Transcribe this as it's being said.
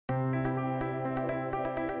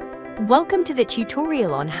Welcome to the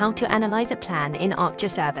tutorial on how to analyze a plan in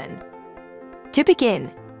ArcGIS Urban. To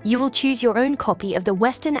begin, you will choose your own copy of the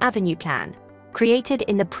Western Avenue plan, created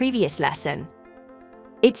in the previous lesson.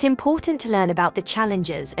 It's important to learn about the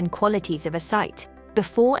challenges and qualities of a site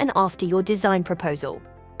before and after your design proposal,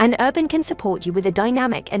 and Urban can support you with a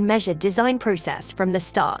dynamic and measured design process from the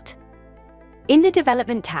start. In the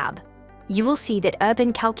Development tab, you will see that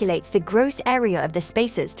Urban calculates the gross area of the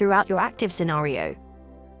spaces throughout your active scenario.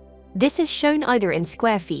 This is shown either in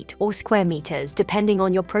square feet or square meters depending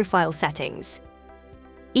on your profile settings.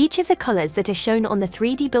 Each of the colors that are shown on the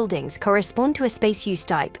 3D buildings correspond to a space use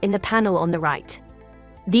type in the panel on the right.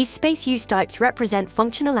 These space use types represent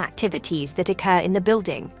functional activities that occur in the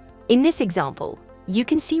building. In this example, you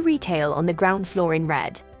can see retail on the ground floor in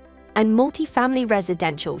red, and multi-family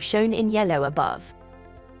residential shown in yellow above.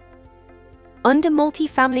 Under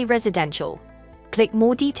multi-family residential, click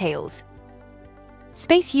More Details.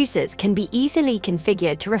 Space uses can be easily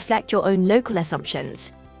configured to reflect your own local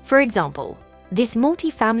assumptions. For example, this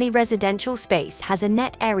multi-family residential space has a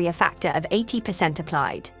net area factor of 80%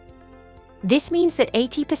 applied. This means that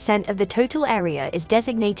 80% of the total area is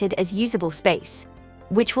designated as usable space,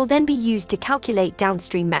 which will then be used to calculate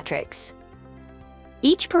downstream metrics.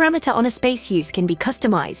 Each parameter on a space use can be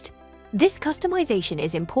customized. This customization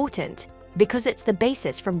is important because it's the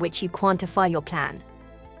basis from which you quantify your plan.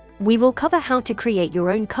 We will cover how to create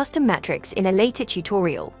your own custom metrics in a later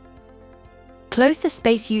tutorial. Close the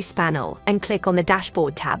Space Use panel and click on the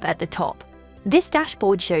Dashboard tab at the top. This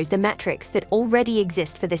dashboard shows the metrics that already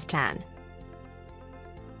exist for this plan.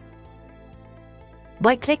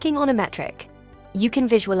 By clicking on a metric, you can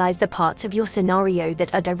visualize the parts of your scenario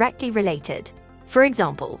that are directly related. For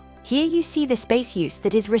example, here you see the space use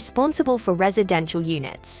that is responsible for residential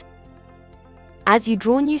units. As you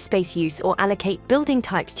draw new space use or allocate building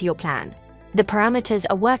types to your plan, the parameters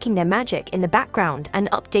are working their magic in the background and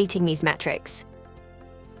updating these metrics.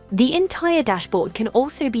 The entire dashboard can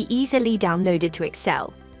also be easily downloaded to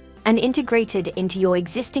Excel and integrated into your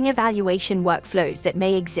existing evaluation workflows that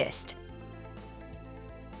may exist.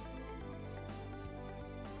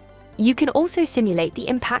 You can also simulate the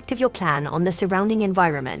impact of your plan on the surrounding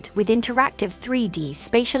environment with interactive 3D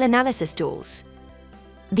spatial analysis tools.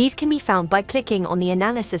 These can be found by clicking on the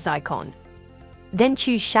analysis icon. Then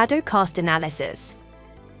choose Shadow Cast Analysis.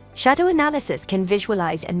 Shadow analysis can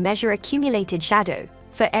visualize and measure accumulated shadow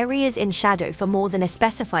for areas in shadow for more than a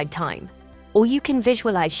specified time, or you can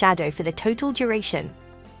visualize shadow for the total duration.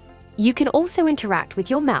 You can also interact with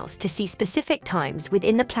your mouse to see specific times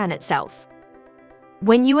within the plan itself.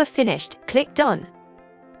 When you are finished, click Done.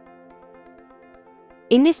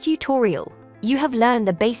 In this tutorial, you have learned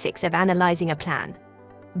the basics of analyzing a plan,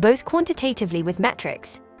 both quantitatively with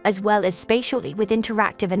metrics, as well as spatially with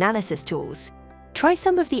interactive analysis tools. Try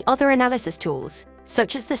some of the other analysis tools,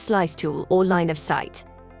 such as the Slice tool or Line of Sight.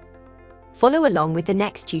 Follow along with the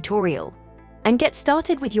next tutorial, and get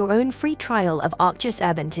started with your own free trial of ArcGIS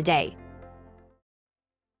Urban today.